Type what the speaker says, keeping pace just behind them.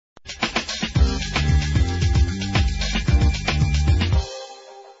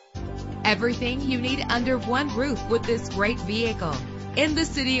Everything you need under one roof with this great vehicle. In the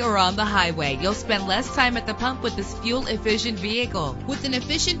city or on the highway, you'll spend less time at the pump with this fuel-efficient vehicle. With an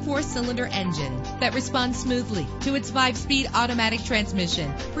efficient 4-cylinder engine that responds smoothly to its 5-speed automatic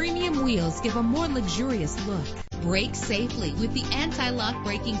transmission, premium wheels give a more luxurious look. Brake safely with the anti-lock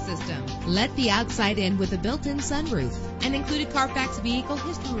braking system. Let the outside in with a built-in sunroof. An included Carfax Vehicle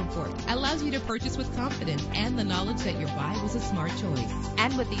History Report allows you to purchase with confidence and the knowledge that your buy was a smart choice.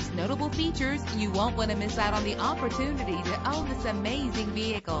 And with these notable features, you won't want to miss out on the opportunity to own this amazing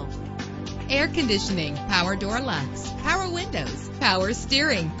vehicle. Air conditioning, power door locks, power windows, power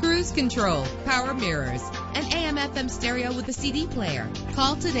steering, cruise control, power mirrors, an AM/FM stereo with a CD player.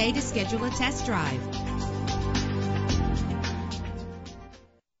 Call today to schedule a test drive.